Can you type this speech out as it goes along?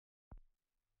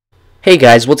Hey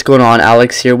guys, what's going on?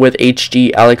 Alex here with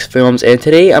HD Alex Films, and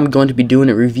today I'm going to be doing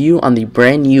a review on the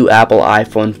brand new Apple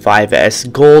iPhone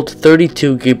 5s Gold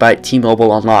 32GB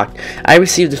T-Mobile Unlocked. I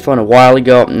received this phone a while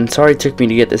ago, and sorry it took me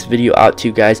to get this video out to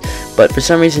you guys, but for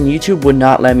some reason YouTube would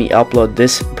not let me upload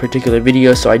this particular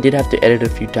video, so I did have to edit a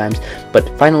few times, but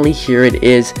finally here it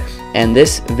is, and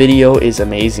this video is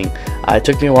amazing. It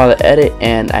took me a while to edit,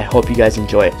 and I hope you guys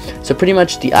enjoy it. So pretty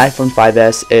much the iPhone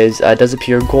 5s does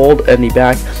appear gold in the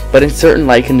back, but in certain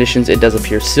light conditions it does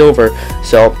appear silver.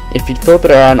 So if you flip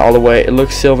it around all the way, it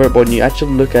looks silver, but when you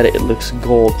actually look at it, it looks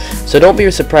gold. So don't be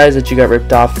surprised that you got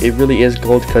ripped off. It really is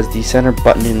gold because the center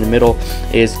button in the middle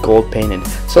is gold painted.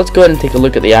 So let's go ahead and take a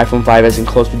look at the iPhone 5s in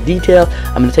close detail.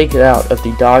 I'm going to take it out of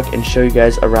the dock and show you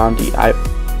guys around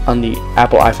on the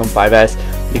Apple iPhone 5s,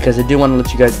 because I do want to let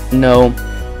you guys know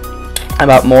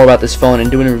more about this phone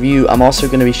and doing a review. I'm also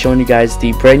going to be showing you guys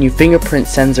the brand new fingerprint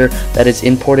sensor that is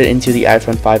imported into the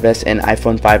iPhone 5s and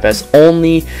iPhone 5s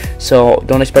only, so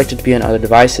don't expect it to be on other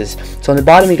devices. So on the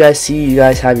bottom you guys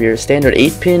have your standard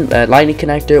 8-pin lightning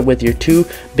connector with your two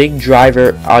big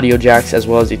driver audio jacks, as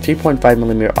well as a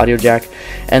 3.5mm audio jack.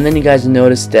 And then you guys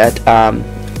notice that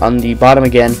on the bottom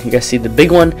again, you guys see the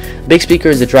big one. Big speaker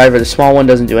is the driver, the small one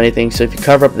doesn't do anything. So if you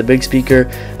cover up the big speaker,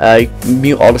 you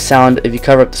mute all the sound. If you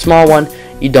cover up the small one,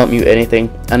 you don't mute anything.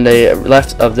 On the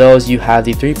left of those, you have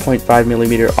the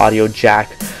 3.5mm audio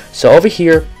jack. So over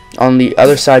here on the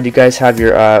other side, you guys have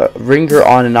your ringer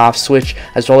on and off switch,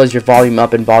 as well as your volume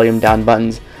up and volume down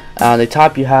buttons. On the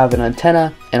top you have an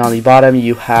antenna, and on the bottom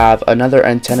you have another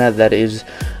antenna that is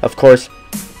of course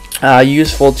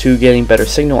useful to getting better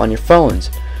signal on your phones.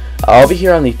 Over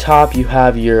here on the top you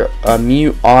have your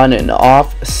mute on and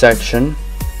off section,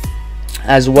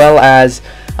 as well as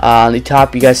on the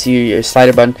top you guys see your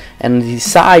slider button, and on the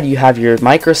side you have your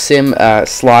micro SIM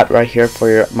slot right here for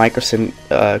your micro SIM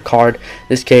card. In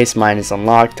this case mine is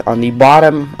unlocked. On the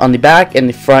bottom, on the back and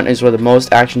the front is where the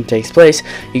most action takes place.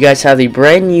 You guys have the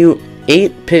brand new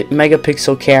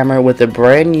 8-megapixel camera with a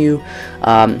brand new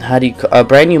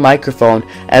brand new microphone,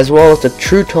 as well as the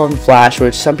True Tone flash,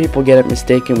 which some people get it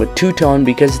mistaken with two-tone,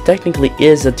 because it technically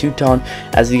is a two-tone.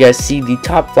 As you guys see, the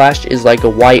top flash is like a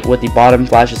white, with the bottom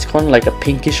flash is kind of like a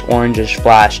pinkish orangish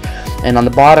flash. And on the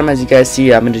bottom, as you guys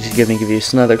see, I'm just gonna give you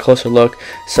another closer look.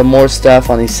 Some more stuff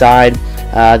on the side,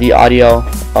 the audio,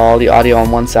 all the audio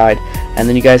on one side, and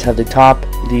then you guys have the top,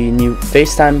 the new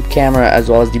FaceTime camera, as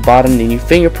well as the bottom, the new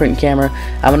fingerprint camera.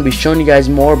 I'm going to be showing you guys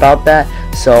more about that,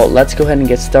 so let's go ahead and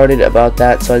get started about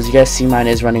that. So as you guys see, mine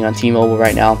is running on T-Mobile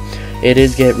right now. It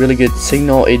is getting really good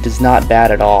signal. It is not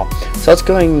bad at all. So let's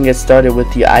go ahead and get started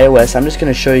with the iOS. I'm just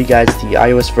going to show you guys the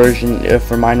iOS version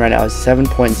for mine right now is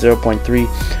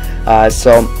 7.0.3.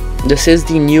 So this is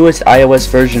the newest iOS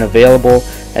version available.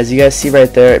 As you guys see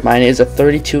right there, mine is a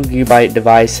 32GB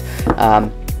device,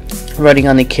 running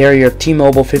on the carrier of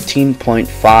T-Mobile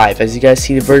 15.5. As you guys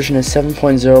see, the version is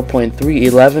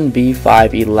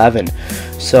 7.0.311b511.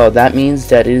 So that means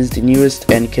that it is the newest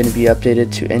and can be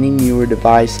updated to any newer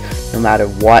device no matter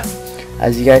what.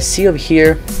 As you guys see over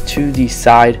here to the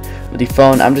side of the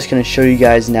phone, I'm just going to show you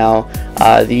guys now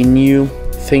the new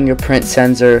fingerprint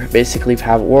sensor, basically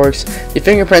how it works. The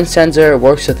fingerprint sensor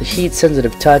works with a heat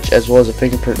sensitive touch as well as a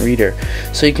fingerprint reader,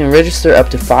 so you can register up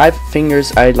to 5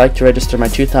 fingers. I'd like to register my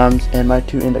 2 thumbs and my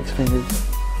 2 index fingers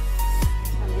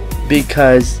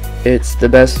because it's the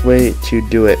best way to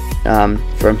do it.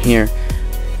 From here,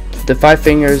 the 5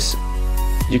 fingers,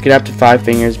 you can up to 5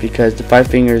 fingers, because the 5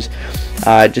 fingers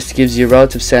just gives you a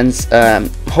relative sense.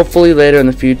 Hopefully later in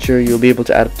the future you'll be able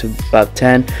to add up to about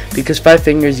 10, because 5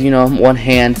 fingers, you know, one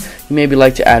hand, you maybe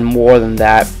like to add more than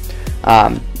that,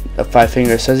 of 5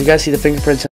 fingers. So as you guys see, the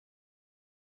fingerprints